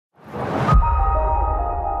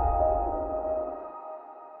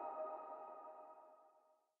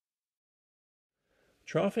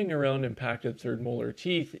Troughing around impacted third molar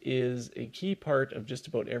teeth is a key part of just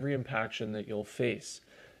about every impaction that you'll face.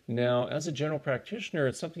 Now, as a general practitioner,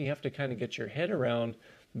 it's something you have to kind of get your head around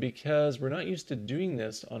because we're not used to doing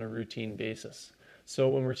this on a routine basis. So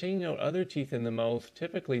when we're taking out other teeth in the mouth,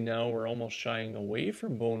 typically now we're almost shying away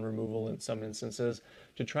from bone removal in some instances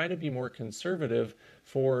to try to be more conservative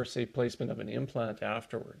for, say, placement of an implant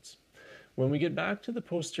afterwards. When we get back to the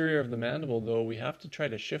posterior of the mandible, though, we have to try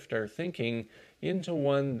to shift our thinking into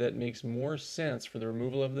one that makes more sense for the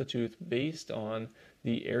removal of the tooth based on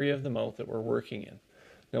the area of the mouth that we're working in.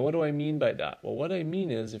 Now, what do I mean by that? Well, what I mean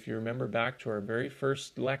is, if you remember back to our very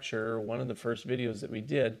first lecture, or one of the first videos that we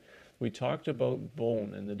did, we talked about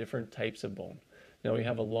bone and the different types of bone. Now, we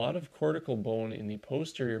have a lot of cortical bone in the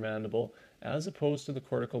posterior mandible as opposed to the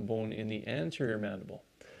cortical bone in the anterior mandible.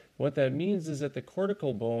 What that means is that the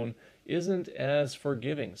cortical bone isn't as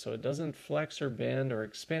forgiving, so it doesn't flex or bend or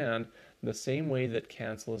expand the same way that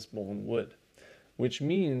cancellous bone would, which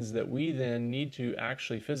means that we then need to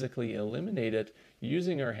actually physically eliminate it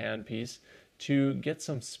using our handpiece to get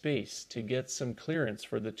some space, to get some clearance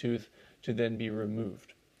for the tooth to then be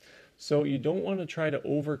removed. So you don't want to try to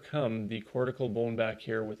overcome the cortical bone back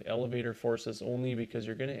here with elevator forces only, because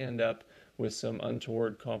you're going to end up with some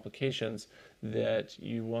untoward complications that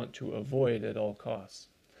you want to avoid at all costs.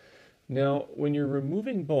 Now, when you're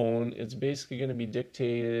removing bone, it's basically going to be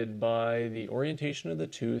dictated by the orientation of the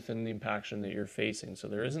tooth and the impaction that you're facing. So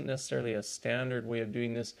there isn't necessarily a standard way of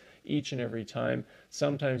doing this each and every time.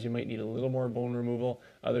 Sometimes you might need a little more bone removal.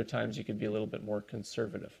 Other times you could be a little bit more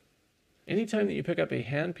conservative. Anytime that you pick up a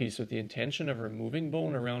handpiece with the intention of removing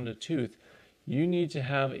bone around a tooth, you need to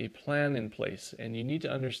have a plan in place, and you need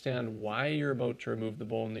to understand why you're about to remove the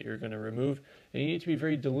bone that you're going to remove, and you need to be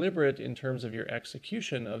very deliberate in terms of your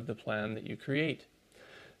execution of the plan that you create.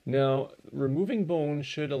 Now, removing bone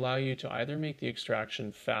should allow you to either make the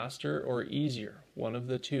extraction faster or easier, one of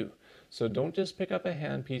the two. So don't just pick up a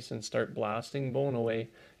handpiece and start blasting bone away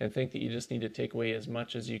and think that you just need to take away as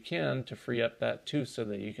much as you can to free up that tooth so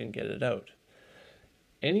that you can get it out.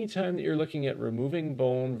 Anytime that you're looking at removing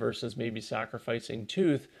bone versus maybe sacrificing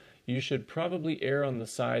tooth, you should probably err on the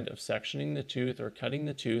side of sectioning the tooth or cutting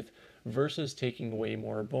the tooth versus taking away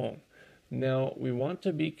more bone. Now, we want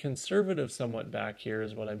to be conservative somewhat back here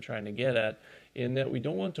is what I'm trying to get at, in that we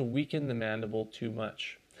don't want to weaken the mandible too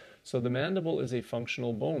much. So the mandible is a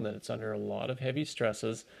functional bone that it's under a lot of heavy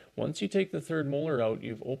stresses. Once you take the third molar out,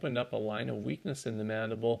 you've opened up a line of weakness in the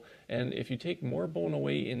mandible, and if you take more bone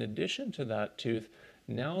away in addition to that tooth,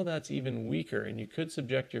 now that's even weaker, and you could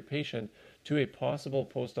subject your patient to a possible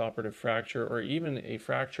postoperative fracture or even a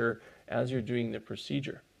fracture as you're doing the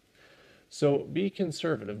procedure. So be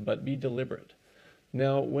conservative, but be deliberate.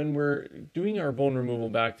 Now, when we're doing our bone removal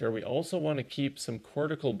back there, we also want to keep some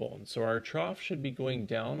cortical bone. So our trough should be going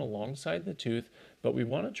down alongside the tooth, but we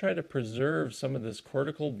want to try to preserve some of this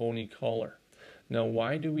cortical bony collar. Now,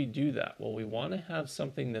 why do we do that? Well, we want to have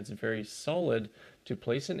something that's very solid to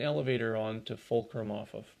place an elevator on to fulcrum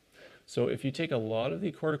off of. So if you take a lot of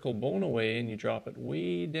the cortical bone away and you drop it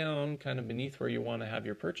way down kind of beneath where you want to have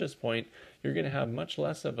your purchase point, you're going to have much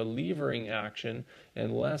less of a levering action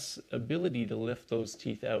and less ability to lift those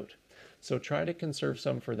teeth out. So try to conserve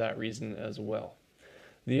some for that reason as well.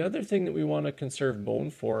 The other thing that we want to conserve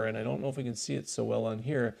bone for, and I don't know if we can see it so well on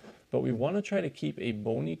here, but we want to try to keep a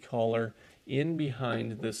bony collar in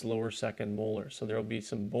behind this lower second molar. So there will be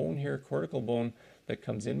some bone here, cortical bone, that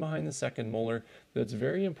comes in behind the second molar that's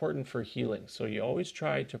very important for healing. So you always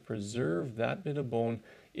try to preserve that bit of bone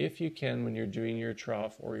if you can when you're doing your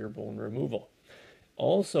trough or your bone removal.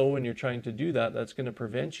 Also, when you're trying to do that, that's going to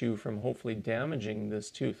prevent you from hopefully damaging this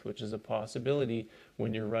tooth, which is a possibility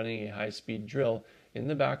when you're running a high-speed drill in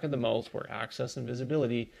the back of the mouth where access and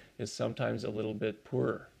visibility is sometimes a little bit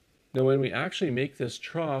poorer. Now, when we actually make this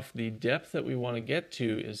trough, the depth that we want to get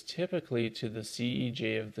to is typically to the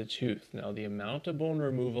CEJ of the tooth. Now, the amount of bone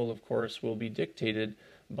removal, of course, will be dictated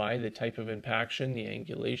by the type of impaction, the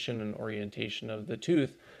angulation and orientation of the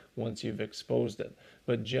tooth once you've exposed it.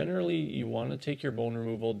 But generally, you want to take your bone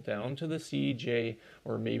removal down to the CEJ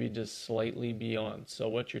or maybe just slightly beyond. So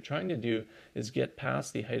what you're trying to do is get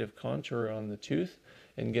past the height of contour on the tooth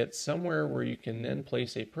and get somewhere where you can then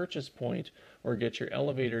place a purchase point or get your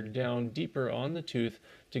elevator down deeper on the tooth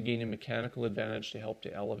to gain a mechanical advantage to help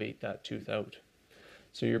to elevate that tooth out.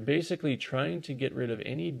 So you're basically trying to get rid of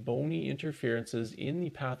any bony interferences in the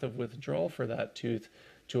path of withdrawal for that tooth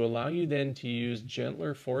to allow you then to use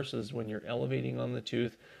gentler forces when you're elevating on the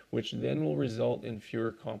tooth, which then will result in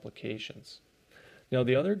fewer complications. Now,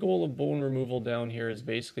 the other goal of bone removal down here is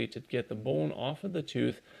basically to get the bone off of the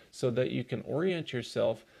tooth so that you can orient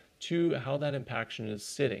yourself to how that impaction is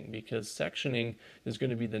sitting, because sectioning is going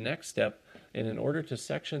to be the next step. And in order to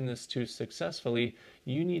section this tooth successfully,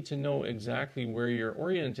 you need to know exactly where you're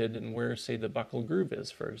oriented and where, say, the buccal groove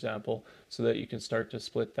is, for example, so that you can start to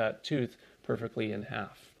split that tooth perfectly in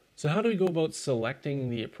half. So how do we go about selecting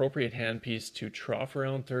the appropriate handpiece to trough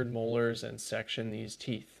around third molars and section these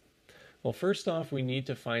teeth? Well, first off, we need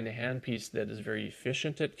to find a handpiece that is very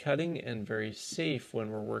efficient at cutting and very safe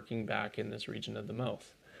when we're working back in this region of the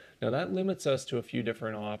mouth. Now that limits us to a few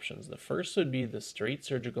different options. The first would be the straight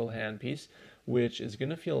surgical handpiece, which is going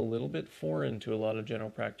to feel a little bit foreign to a lot of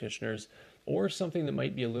general practitioners, or something that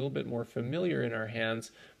might be a little bit more familiar in our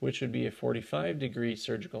hands, which would be a 45-degree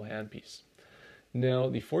surgical handpiece. Now,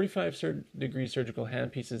 the 45-degree surgical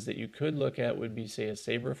handpieces that you could look at would be, say, a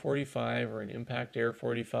Sabre 45 or an Impact Air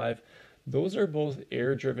 45. Those are both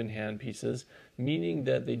air-driven handpieces, meaning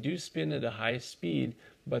that they do spin at a high speed,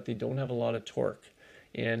 but they don't have a lot of torque.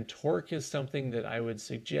 And torque is something that I would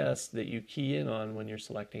suggest that you key in on when you're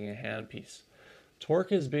selecting a handpiece.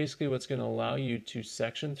 Torque is basically what's going to allow you to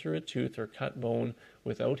section through a tooth or cut bone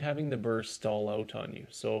without having the burr stall out on you.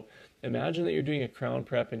 So imagine that you're doing a crown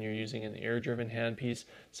prep and you're using an air-driven handpiece.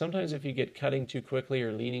 Sometimes if you get cutting too quickly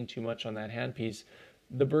or leaning too much on that handpiece,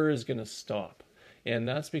 the burr is going to stop. And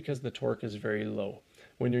that's because the torque is very low.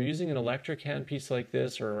 When you're using an electric handpiece like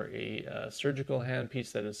this, or a surgical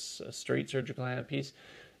handpiece that is a straight surgical handpiece,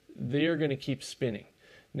 they are going to keep spinning.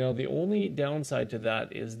 Now, the only downside to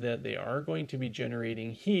that is that they are going to be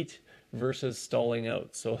generating heat versus stalling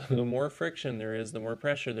out. So the more friction there is, the more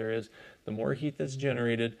pressure there is, the more heat that's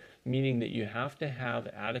generated, meaning that you have to have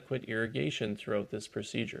adequate irrigation throughout this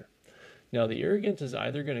procedure. Now, the irrigant is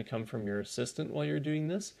either going to come from your assistant while you're doing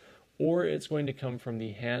this, or it's going to come from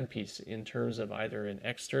the handpiece in terms of either an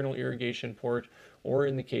external irrigation port, or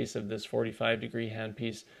in the case of this 45-degree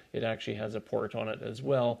handpiece, it actually has a port on it as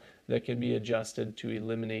well that can be adjusted to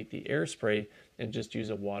eliminate the air spray and just use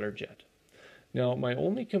a water jet. Now, my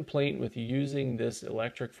only complaint with using this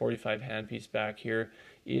electric 45 handpiece back here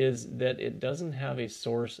is that it doesn't have a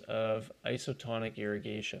source of isotonic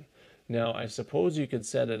irrigation. Now, I suppose you could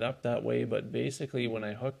set it up that way, but basically when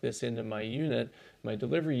I hook this into my unit, my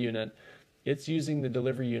delivery unit, it's using the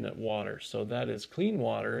delivery unit water. So that is clean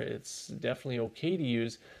water. It's definitely okay to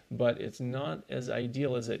use, but it's not as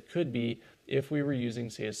ideal as it could be if we were using,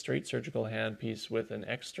 say, a straight surgical handpiece with an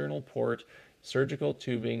external port, surgical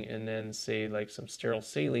tubing, and then, say, like some sterile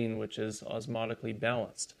saline, which is osmotically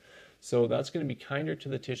balanced. So that's going to be kinder to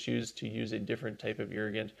the tissues to use a different type of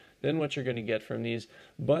irrigant than what you're going to get from these,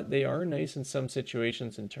 but they are nice in some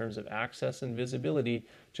situations in terms of access and visibility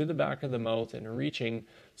to the back of the mouth and reaching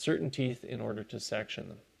certain teeth in order to section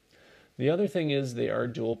them. The other thing is they are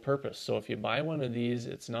dual purpose. So if you buy one of these,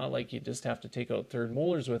 it's not like you just have to take out third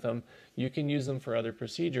molars with them. You can use them for other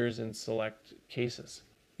procedures in select cases.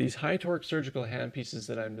 These high torque surgical handpieces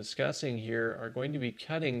that I'm discussing here are going to be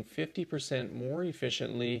cutting 50% more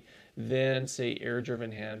efficiently than, say,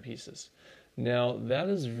 air-driven handpieces. Now, that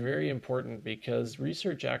is very important because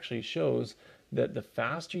research actually shows that the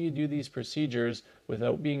faster you do these procedures,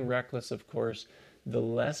 without being reckless, of course, the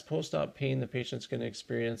less post-op pain the patient's going to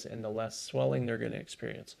experience and the less swelling they're going to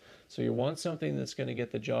experience. So you want something that's going to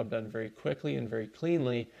get the job done very quickly and very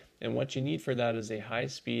cleanly, and what you need for that is a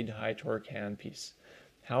high-speed, high-torque handpiece.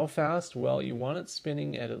 How fast? Well, you want it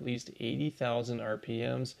spinning at least 80,000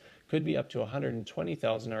 RPMs, could be up to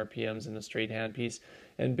 120,000 RPMs in the straight handpiece.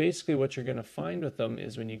 And basically what you're going to find with them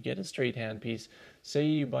is when you get a straight handpiece, say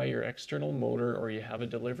you buy your external motor or you have a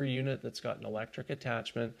delivery unit that's got an electric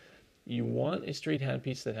attachment, you want a straight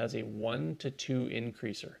handpiece that has a 1 to 2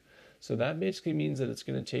 increaser. So that basically means that it's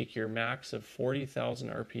going to take your max of 40,000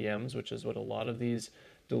 RPMs, which is what a lot of these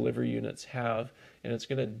delivery units have, and it's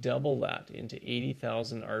going to double that into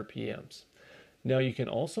 80,000 RPMs. Now you can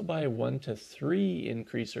also buy 1 to 3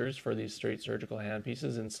 increasers for these straight surgical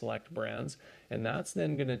handpieces in select brands, and that's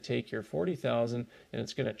then going to take your 40,000 and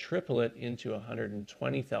it's going to triple it into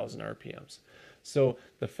 120,000 RPMs. So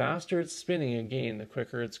the faster it's spinning, again, the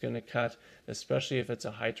quicker it's going to cut, especially if it's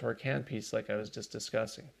a high torque handpiece like I was just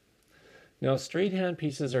discussing. Now, straight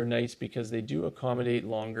handpieces are nice because they do accommodate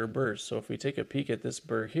longer burrs. So if we take a peek at this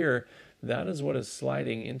burr here, that is what is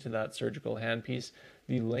sliding into that surgical handpiece.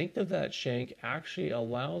 The length of that shank actually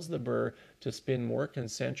allows the burr to spin more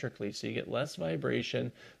concentrically, so you get less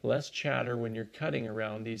vibration, less chatter when you're cutting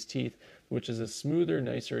around these teeth, which is a smoother,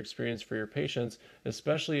 nicer experience for your patients,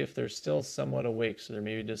 especially if they're still somewhat awake, so they're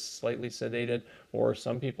maybe just slightly sedated, or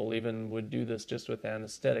some people even would do this just with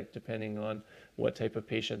anesthetic, depending on what type of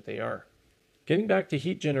patient they are. Getting back to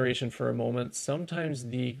heat generation for a moment, sometimes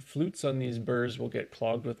the flutes on these burrs will get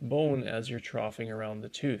clogged with bone as you're troughing around the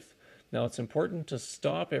tooth. Now it's important to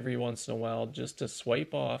stop every once in a while just to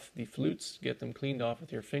swipe off the flutes, get them cleaned off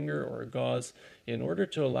with your finger or a gauze in order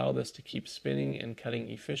to allow this to keep spinning and cutting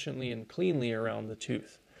efficiently and cleanly around the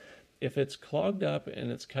tooth. If it's clogged up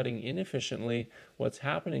and it's cutting inefficiently, what's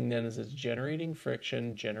happening then is it's generating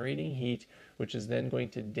friction, generating heat, which is then going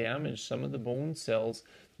to damage some of the bone cells,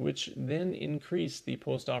 which then increase the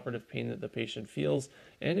postoperative pain that the patient feels,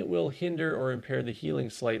 and it will hinder or impair the healing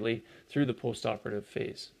slightly through the postoperative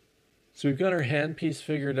phase. So we've got our handpiece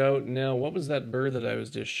figured out. Now, what was that burr that I was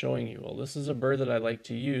just showing you? Well, this is a burr that I like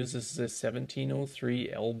to use. This is a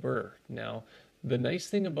 1703 L burr. Now, the nice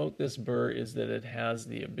thing about this burr is that it has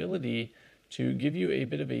the ability to give you a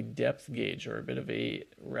bit of a depth gauge or a bit of a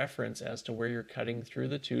reference as to where you're cutting through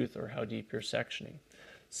the tooth or how deep you're sectioning.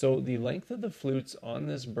 So the length of the flutes on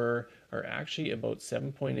this burr are actually about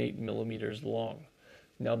 7.8 millimeters long.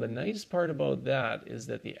 Now the nice part about that is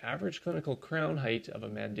that the average clinical crown height of a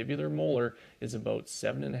mandibular molar is about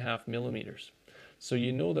 7.5 millimeters. So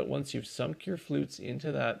you know that once you've sunk your flutes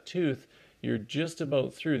into that tooth, you're just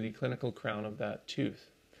about through the clinical crown of that tooth.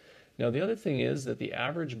 Now the other thing is that the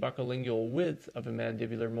average buccolingual width of a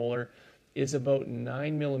mandibular molar is about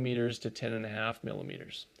 9 millimeters to 10.5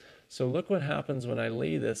 millimeters. So look what happens when I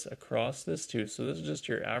lay this across this tooth. So this is just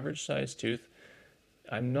your average size tooth.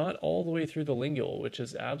 I'm not all the way through the lingual, which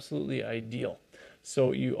is absolutely ideal.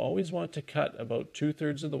 So you always want to cut about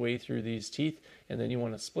 2/3 of the way through these teeth, and then you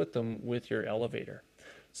want to split them with your elevator.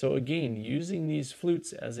 So again, using these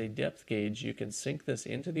flutes as a depth gauge, you can sink this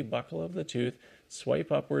into the buccal of the tooth,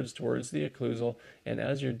 swipe upwards towards the occlusal, and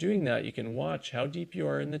as you're doing that, you can watch how deep you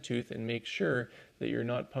are in the tooth and make sure that you're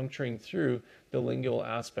not puncturing through the lingual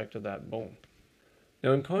aspect of that bone.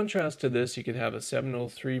 Now in contrast to this, you could have a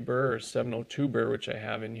 703 burr or 702 burr, which I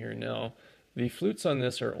have in here now. The flutes on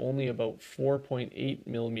this are only about 4.8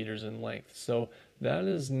 millimeters in length, so that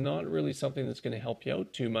is not really something that's going to help you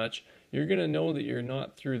out too much. You're going to know that you're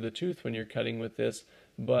not through the tooth when you're cutting with this,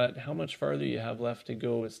 but how much farther you have left to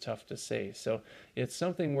go is tough to say. So it's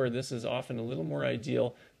something where this is often a little more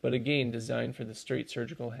ideal, but again, designed for the straight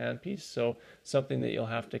surgical handpiece, so something that you'll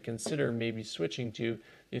have to consider maybe switching to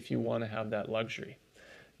if you want to have that luxury.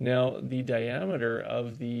 Now, the diameter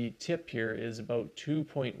of the tip here is about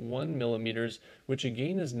 2.1 millimeters, which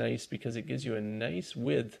again is nice because it gives you a nice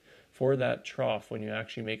width for that trough when you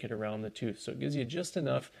actually make it around the tooth. So it gives you just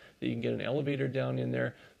enough that you can get an elevator down in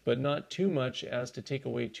there, but not too much as to take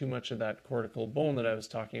away too much of that cortical bone that I was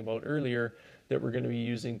talking about earlier that we're going to be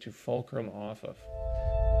using to fulcrum off of.